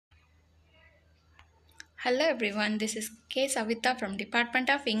Hello everyone, this is SAVITHA from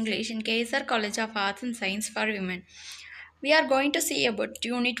Department of English in KSR College of Arts and Science for Women. We are going to see about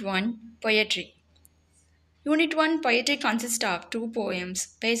Unit 1, Poetry. Unit 1 Poetry consists of two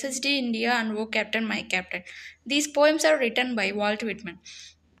poems, B.Sc India and O Captain, My Captain. These poems are written by Walt Whitman.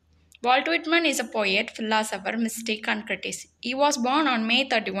 Walt Whitman is a poet, philosopher, mystic, and critic. He was born on May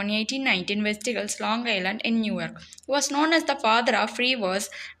 31, 1819, West Hills, Long Island, in New York. He was known as the father of free verse.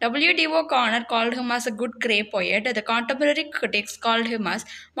 W.D. O'Connor called him as a good grey poet. The contemporary critics called him as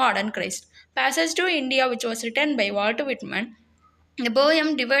modern Christ. Passage to India, which was written by Walt Whitman, the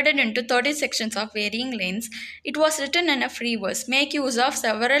poem, divided into 30 sections of varying lengths, it was written in a free verse. Make use of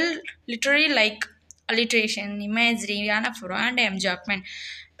several literary like alliteration, imagery, anaphora, and emjacment.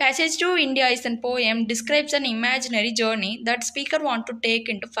 Passage to India is a poem describes an imaginary journey that speaker want to take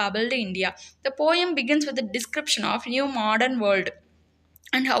into fabled India. The poem begins with a description of new modern world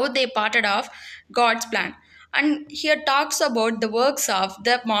and how they parted of God's plan. And here talks about the works of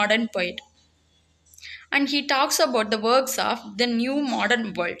the modern poet, and he talks about the works of the new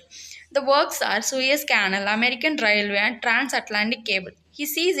modern world. The works are Suez Canal, American Railway, and Transatlantic Cable. He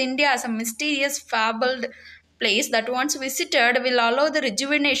sees India as a mysterious, fabled place that once visited will allow the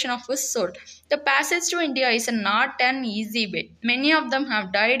rejuvenation of his soul. The passage to India is not an easy way. Many of them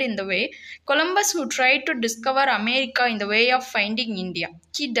have died in the way. Columbus, who tried to discover America in the way of finding India,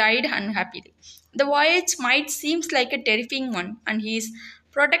 he died unhappily. The voyage might seem like a terrifying one, and he is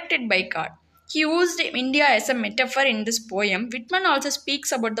protected by God. He used India as a metaphor in this poem. Whitman also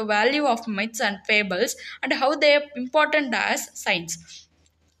speaks about the value of myths and fables and how they are important as science.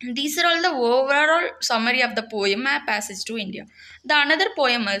 These are all the overall summary of the poem A Passage to India. The another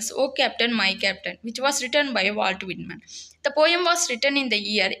poem is O Captain, My Captain, which was written by Walt Whitman. The poem was written in the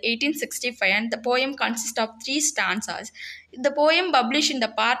year 1865 and the poem consists of three stanzas. The poem published in the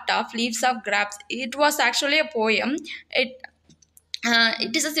part of Leaves of Grapes. It was actually a poem.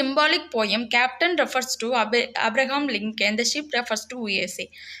 It is a symbolic poem. Captain refers to Abraham Lincoln. The ship refers to USA.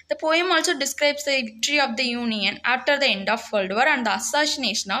 The poem also describes the victory of the Union after the end of World War and the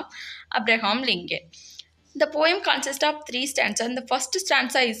assassination of Abraham Lincoln. The poem consists of three stanzas, and the first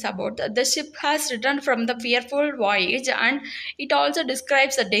stanza is about the ship has returned from the fearful voyage, and it also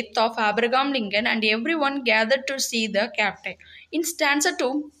describes the death of Abraham Lincoln and everyone gathered to see the captain. In stanza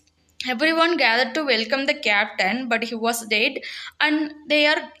 2, everyone gathered to welcome the captain, but he was dead, and they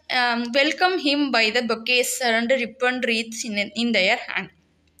are welcome him by the bouquets and ribbon wreaths in their hand.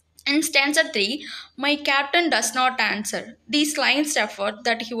 In stanza 3, my captain does not answer. These lines refer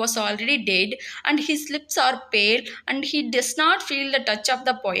that he was already dead and his lips are pale and he does not feel the touch of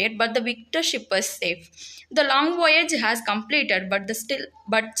the poet, but the victor ship is safe. The long voyage has completed, but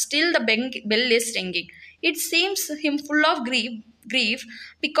still the bell is ringing. It seems him full of grief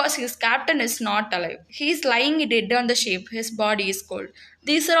because his captain is not alive. He is lying dead on the ship. His body is cold.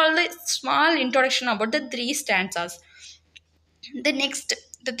 These are all the small introduction about the three stanzas.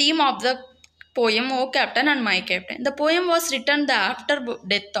 The theme of the poem, O Captain and My Captain. The poem was written after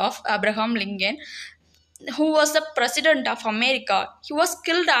death of Abraham Lincoln, who was the president of America. He was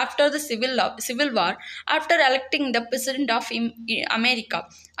killed after the Civil War after electing the president of America.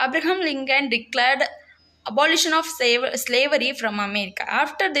 Abraham Lincoln declared abolition of slavery from America.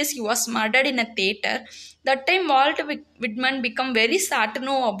 After this, he was murdered in a theater. That time, Walt Whitman became very sad to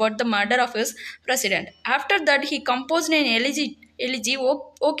know about the murder of his president. After that, he composed an elegy,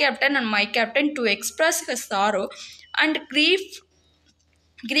 O Captain and My Captain, to express his sorrow and grief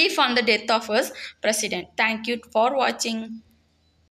on the death of his president. Thank you for watching.